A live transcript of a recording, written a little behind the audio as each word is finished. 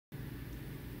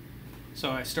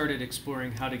So I started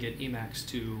exploring how to get Emacs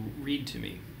to read to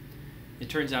me. It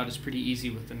turns out it's pretty easy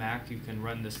with the Mac. You can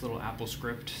run this little Apple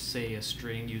script, say a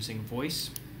string using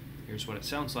voice. Here's what it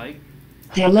sounds like.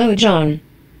 Hello, John.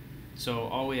 So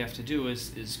all we have to do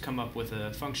is come up with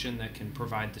a function that can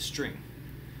provide the string.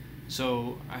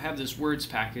 So I have this words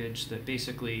package that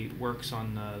basically works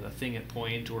on the thing at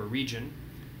point or region.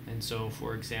 And so,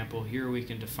 for example, here we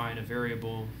can define a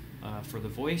variable for the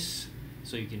voice,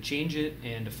 so you can change it,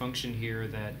 and a function here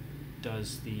that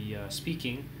does the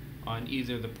speaking on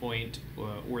either the point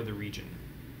or the region.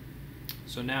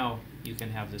 So now you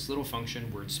can have this little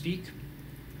function, word speak.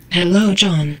 Hello,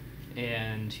 John.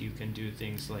 And you can do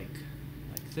things like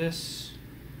this.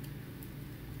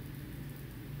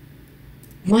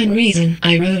 One reason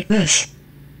I wrote this.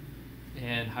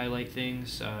 And highlight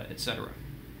things, etc.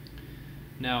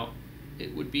 Now,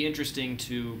 it would be interesting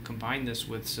to combine this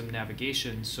with some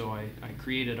navigation, so I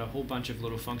created a whole bunch of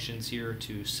little functions here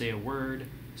to say a word,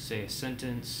 say a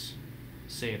sentence,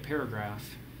 say a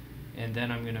paragraph, and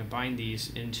then I'm going to bind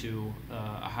these into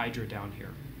a hydra down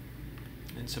here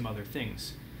and some other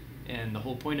things. And the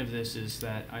whole point of this is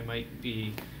that I might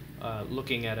be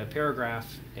looking at a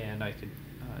paragraph, and I could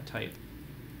type,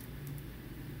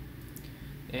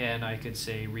 and I could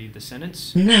say read the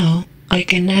sentence. Now I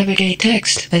can navigate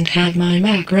text and have my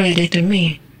Mac read it to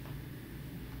me.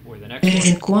 Or the next It one.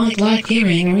 isn't quite like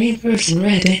hearing a real person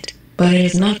read it, but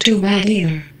it's not too bad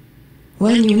either.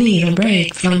 When you need a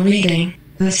break from reading,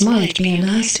 this might be a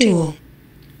nice tool.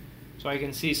 So I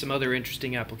can see some other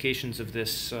interesting applications of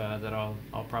this that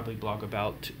I'll probably blog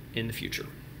about in the future.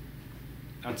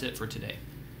 That's it for today.